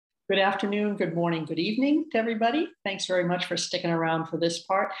Good afternoon, good morning, good evening to everybody. Thanks very much for sticking around for this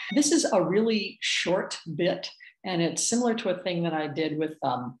part. This is a really short bit, and it's similar to a thing that I did with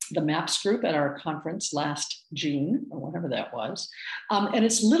the MAPS group at our conference last June, or whatever that was. And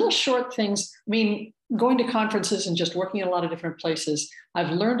it's little short things. I mean, going to conferences and just working in a lot of different places,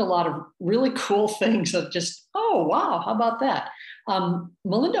 I've learned a lot of really cool things of just, oh, wow, how about that?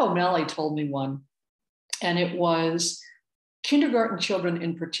 Melinda O'Malley told me one, and it was, kindergarten children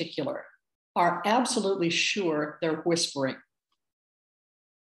in particular are absolutely sure they're whispering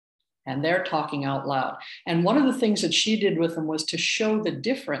and they're talking out loud. And one of the things that she did with them was to show the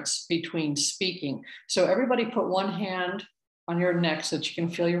difference between speaking. So everybody put one hand on your neck so that you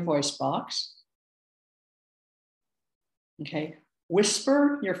can feel your voice box. Okay,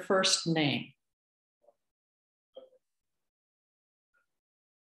 whisper your first name.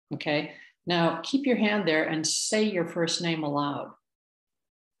 Okay. Now, keep your hand there and say your first name aloud.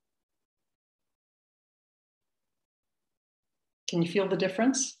 Can you feel the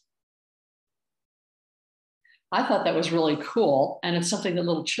difference? I thought that was really cool, and it's something that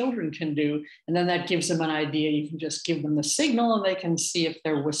little children can do, and then that gives them an idea. You can just give them the signal, and they can see if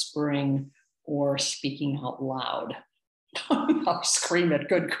they're whispering or speaking out loud. I'll scream it.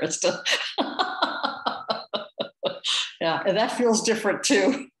 Good, Krista. Yeah, and that feels different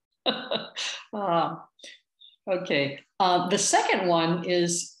too. Okay, the second one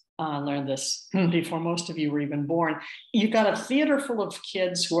is, I learned this before most of you were even born. You've got a theater full of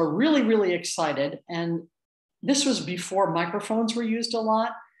kids who are really, really excited. And this was before microphones were used a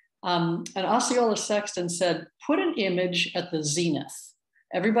lot. And Osceola Sexton said, put an image at the zenith.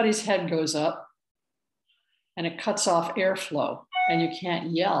 Everybody's head goes up and it cuts off airflow. And you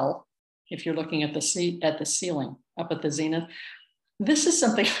can't yell if you're looking at the ceiling up at the zenith. This is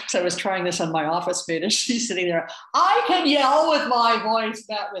something, so I was trying this on my office mate, and she's sitting there, I can yell with my voice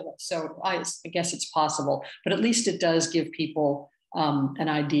back with it. So I guess it's possible, but at least it does give people an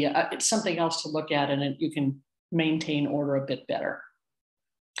idea. It's something else to look at, and you can maintain order a bit better.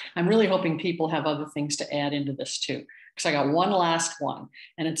 I'm really hoping people have other things to add into this too, because I got one last one,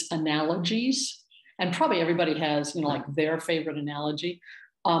 and it's analogies. And probably everybody has, like their favorite analogy.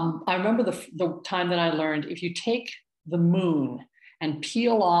 I remember the time that I learned, if you take the moon and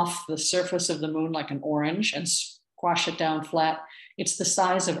peel off the surface of the moon like an orange and squash it down flat, it's the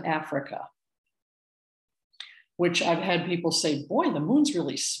size of Africa. Which I've had people say, boy, the moon's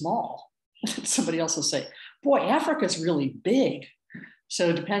really small. Somebody else will say, boy, Africa's really big.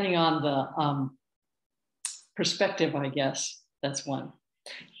 So depending on the perspective, I guess, that's one.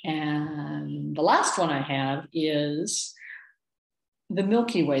 And the last one I have is the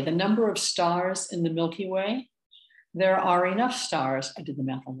Milky Way, the number of stars in the Milky Way. There are enough stars, I did the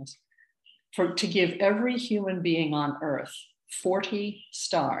math on this, to give every human being on Earth 40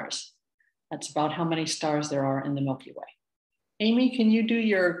 stars. That's about how many stars there are in the Milky Way. Amy, can you do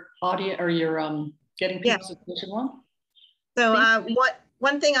your audio or your getting people's attention one? So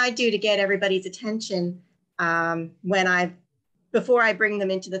one thing I do to get everybody's attention before I bring them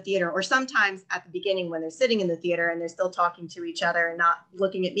into the theater, or sometimes at the beginning when they're sitting in the theater and they're still talking to each other and not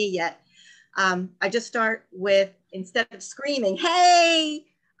looking at me yet, I just start with, instead of screaming, hey,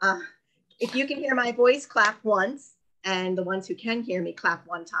 if you can hear my voice, clap once. And the ones who can hear me, clap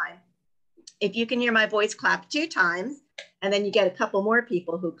one time. If you can hear my voice, clap 2 times. And then you get a couple more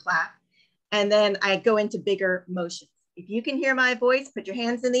people who clap. And then I go into bigger motions. If you can hear my voice, put your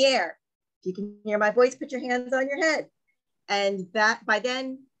hands in the air. If you can hear my voice, put your hands on your head. And that by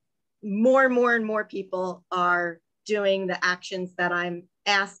then, more and more people are doing the actions that I'm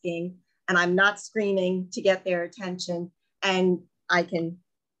asking. And I'm not screaming to get their attention. And I can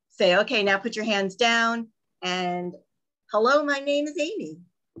say, okay, now put your hands down. And hello, my name is Amy.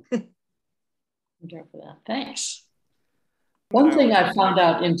 Thank you for that. Thanks. One thing I found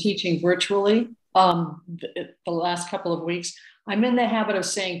out in teaching virtually the last couple of weeks, I'm in the habit of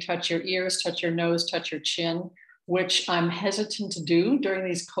saying, touch your ears, touch your nose, touch your chin, which I'm hesitant to do during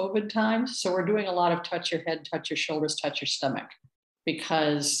these COVID times. So we're doing a lot of touch your head, touch your shoulders, touch your stomach,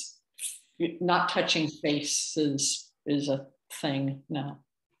 because not touching faces is a thing now.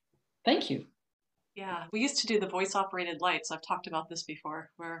 Thank you. Yeah, we used to do the voice operated lights. I've talked about this before,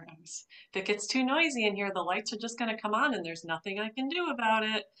 where if it gets too noisy in here, the lights are just going to come on and there's nothing I can do about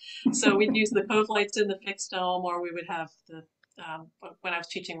it. So we'd use the cove lights in the fixed dome, or we would have the, when I was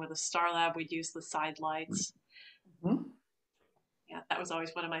teaching with a Star Lab, we'd use the side lights. Mm-hmm. Yeah, that was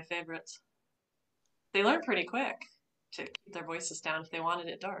always one of my favorites. They learn pretty quick to keep their voices down if they wanted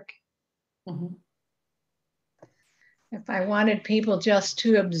it dark. Mm-hmm. If I wanted people just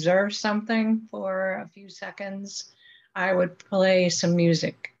to observe something for a few seconds, I would play some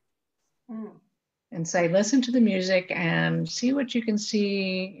music. and say, listen to the music and see what you can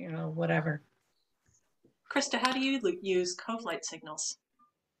see, you know, whatever. Krista, how do you use cove light signals?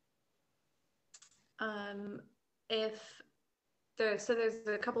 So there's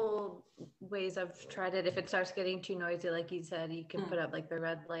a couple ways I've tried it. If it starts getting too noisy, like you said, you can put up like the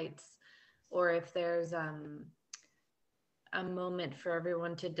red lights, or if there's a moment for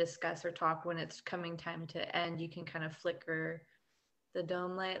everyone to discuss or talk when it's coming time to end, you can kind of flicker the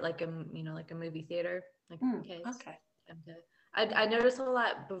dome light like like a movie theater. Like okay. I notice a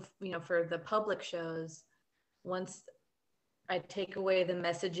lot, for the public shows, once I take away the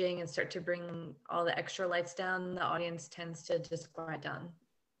messaging and start to bring all the extra lights down, the audience tends to just quiet down.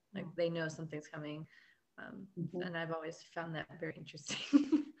 Like they know something's coming. And I've always found that very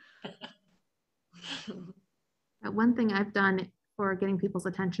interesting. One thing I've done for getting people's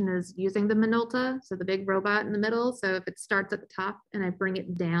attention is using the Minolta, so the big robot in the middle. So if it starts at the top and I bring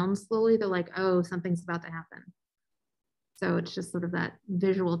it down slowly, they're like, oh, something's about to happen. So it's just sort of that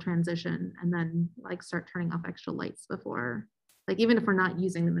visual transition, and then like start turning off extra lights before, like even if we're not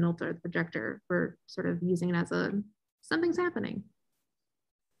using the Minolta or the projector, we're sort of using it as something's happening.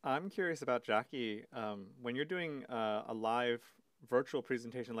 I'm curious about Jackie, when you're doing a live virtual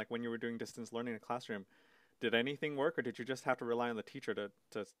presentation, like when you were doing distance learning in a classroom, did anything work, or did you just have to rely on the teacher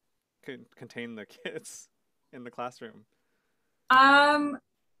to contain the kids in the classroom?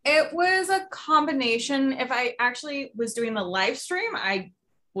 It was a combination. If I actually was doing the live stream, I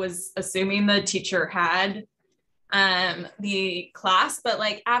was assuming the teacher had the class, but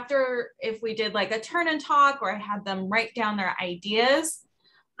like after, if we did like a turn and talk, or I had them write down their ideas,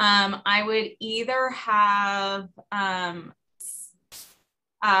 I would either have, I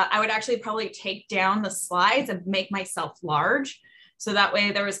would actually probably take down the slides and make myself large. So that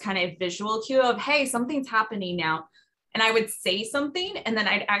way there was kind of a visual cue of, hey, something's happening now. And I would say something, and then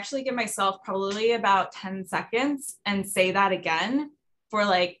I'd actually give myself probably about 10 seconds and say that again for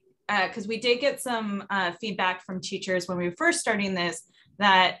like, because we did get some feedback from teachers when we were first starting this,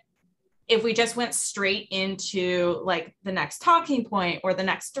 that if we just went straight into like the next talking point or the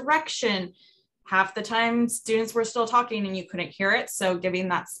next direction, half the time students were still talking and you couldn't hear it. So giving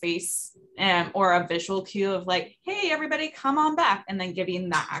that space or a visual cue of like, hey, everybody come on back, and then giving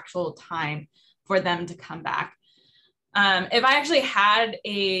that actual time for them to come back. If I actually had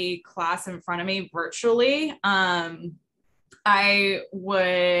a class in front of me virtually, I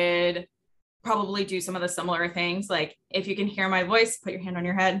would probably do some of the similar things. Like if you can hear my voice, put your hand on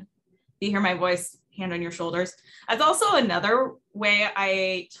your head. If you hear my voice, hand on your shoulders. That's also another way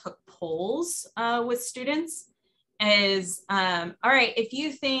I took polls with students is, all right, if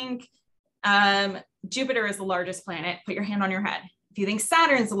you think Jupiter is the largest planet, put your hand on your head. If you think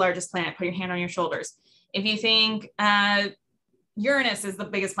Saturn is the largest planet, put your hand on your shoulders. If you think Uranus is the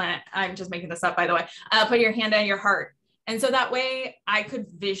biggest planet, I'm just making this up, by the way, put your hand on your heart. And so that way I could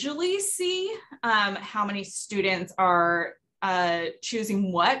visually see how many students are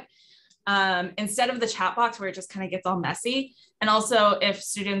choosing what, instead of the chat box where it just kind of gets all messy. And also if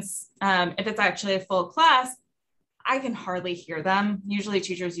students, if it's actually a full class, I can hardly hear them. Usually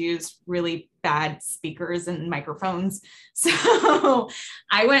teachers use really bad speakers and microphones. So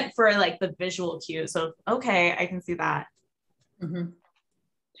I went for like the visual cue. So, okay, I can see that. Mm-hmm.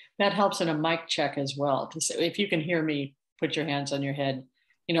 That helps in a mic check as well. If you can hear me, put your hands on your head.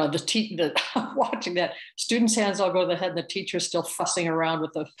 You know, watching that, students' hands all go to the head, and the teacher's still fussing around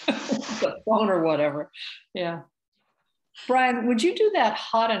with the phone or whatever. Yeah. Brian, would you do that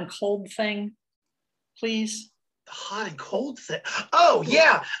hot and cold thing, please? The hot and cold thing. Oh,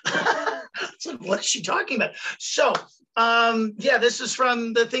 yeah. So what is she talking about? So, yeah, this is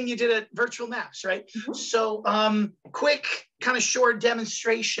from the thing you did at Virtual Maps, right? Mm-hmm. So, quick, kind of short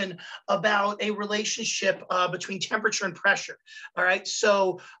demonstration about a relationship between temperature and pressure. All right.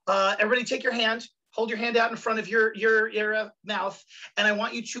 So, everybody, take your hand. Hold your hand out in front of your mouth, and I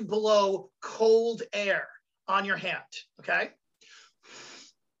want you to blow cold air on your hand. Okay.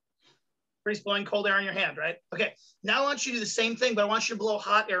 Everybody's blowing cold air on your hand, right? Okay, now I want you to do the same thing, but I want you to blow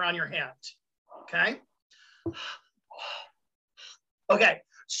hot air on your hand, okay? Okay,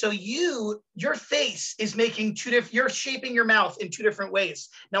 so your face is making you're shaping your mouth in two different ways.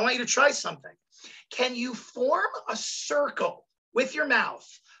 Now I want you to try something. Can you form a circle with your mouth,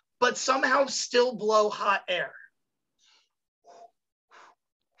 but somehow still blow hot air?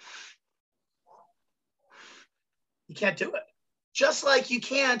 You can't do it. Just like you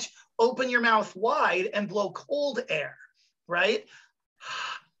can't open your mouth wide and blow cold air, right?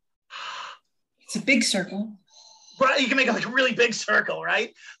 It's a big circle. Right, you can make like a really big circle,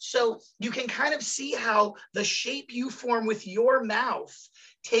 right? So you can kind of see how the shape you form with your mouth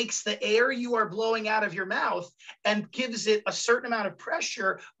takes the air you are blowing out of your mouth and gives it a certain amount of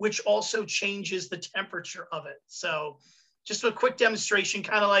pressure, which also changes the temperature of it. So just a quick demonstration,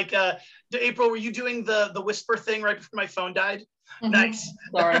 kind of like, April, were you doing the whisper thing right before my phone died? Mm-hmm. Nice.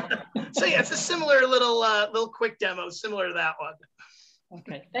 Sorry. So yeah, it's a similar little quick demo, similar to that one.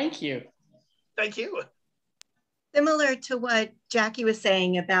 Okay, thank you. Thank you. Similar to what Jackie was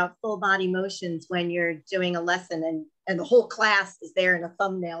saying about full body motions when you're doing a lesson and the whole class is there in a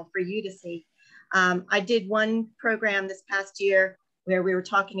thumbnail for you to see. I did one program this past year where we were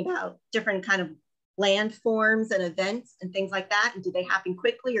talking about different kind of landforms and events and things like that. And do they happen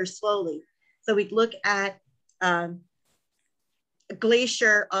quickly or slowly? So we'd look at a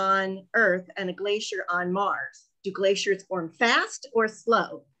glacier on Earth and a glacier on Mars. Do glaciers form fast or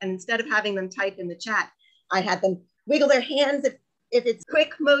slow? And instead of having them type in the chat, I had them wiggle their hands if it's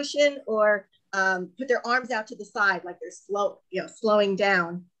quick motion, or put their arms out to the side like they're slowing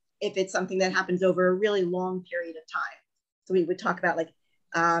down if it's something that happens over a really long period of time. So we would talk about like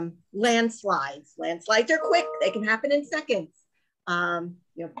landslides. Landslides are quick; they can happen in seconds.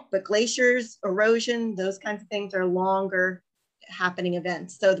 But glaciers, erosion, those kinds of things are longer happening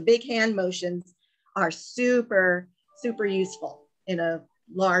events. So the big hand motions are super, super useful in a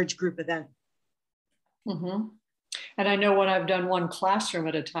large group event. Mm-hmm. And I know when I've done one classroom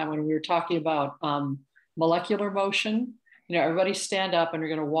at a time when we were talking about molecular motion, everybody stand up and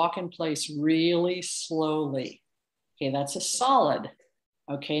you're going to walk in place really slowly. Okay, that's a solid.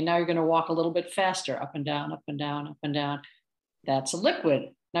 Okay, now you're going to walk a little bit faster, up and down, up and down, up and down. That's a liquid.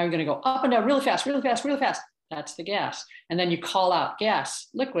 Now you're going to go up and down really fast, really fast, really fast. That's the gas. And then you call out gas,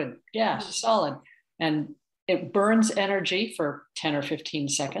 liquid, gas, solid. And it burns energy for 10 or 15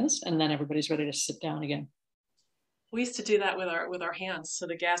 seconds, and then everybody's ready to sit down again. We used to do that with our hands. So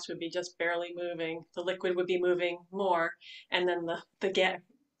the gas would be just barely moving. The liquid would be moving more. And then the gas,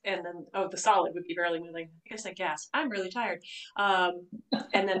 and then, the solid would be barely moving. I guess that gas. I'm really tired. And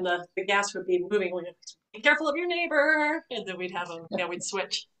then the gas would be moving. Be careful of your neighbor. And then we'd have them, we'd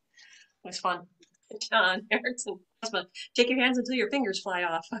switch. It was fun. John Erickson, take your hands until your fingers fly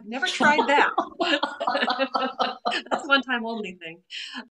off. I've never tried that. That's a one-time only thing.